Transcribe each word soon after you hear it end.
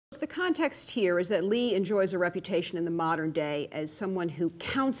context here is that Lee enjoys a reputation in the modern day as someone who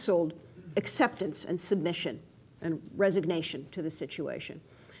counseled acceptance and submission and resignation to the situation.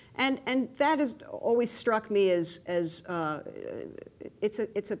 And that has always struck me as it's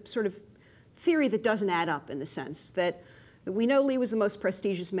a sort of theory that doesn't add up, in the sense that we know Lee was the most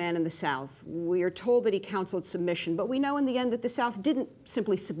prestigious man in the South. We are told that he counseled submission, but we know in the end that the South didn't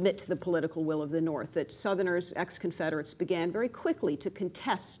simply submit to the political will of the North, that Southerners, ex-Confederates, began very quickly to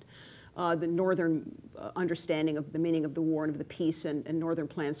contest the Northern understanding of the meaning of the war and of the peace and Northern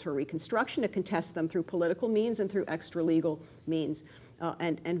plans for Reconstruction, to contest them through political means and through extra-legal means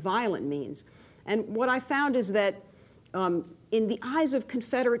and violent means. And what I found is that in the eyes of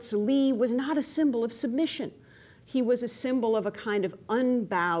Confederates, Lee was not a symbol of submission. He was a symbol of a kind of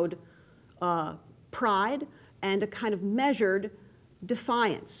unbowed pride and a kind of measured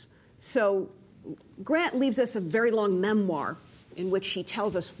defiance. So Grant leaves us a very long memoir in which he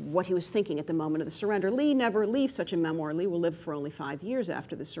tells us what he was thinking at the moment of the surrender. Lee never leaves such a memoir. Lee will live for only 5 years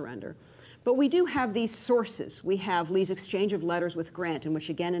after the surrender. But we do have these sources. We have Lee's exchange of letters with Grant, in which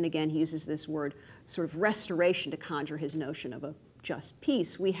again and again he uses this word, sort of restoration, to conjure his notion of a just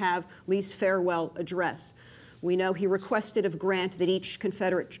peace. We have Lee's farewell address. We know he requested of Grant that each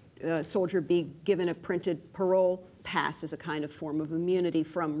Confederate soldier be given a printed parole pass as a kind of form of immunity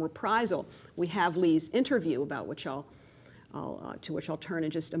from reprisal. We have Lee's interview, about which to which I'll turn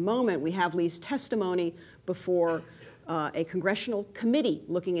in just a moment. We have Lee's testimony before a congressional committee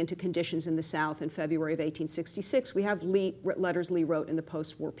looking into conditions in the South in February of 1866. We have letters Lee wrote in the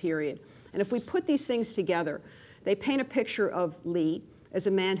post-war period. And if we put these things together, they paint a picture of Lee as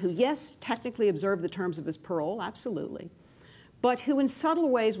a man who, yes, technically observed the terms of his parole, absolutely, but who in subtle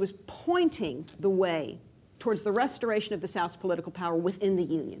ways was pointing the way towards the restoration of the South's political power within the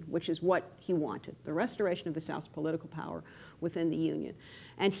Union, which is what he wanted, the restoration of the South's political power within the Union.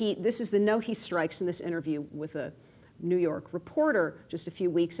 And this is the note he strikes in this interview with a New York reporter just a few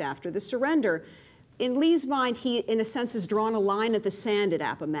weeks after the surrender. In Lee's mind, he, in a sense, has drawn a line at the sand at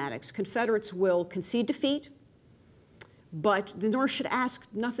Appomattox. Confederates will concede defeat, but the North should ask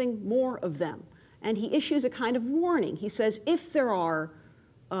nothing more of them. And he issues a kind of warning. He says, if there are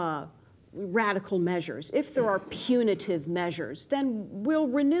radical measures, if there are punitive measures, then we'll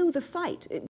renew the fight.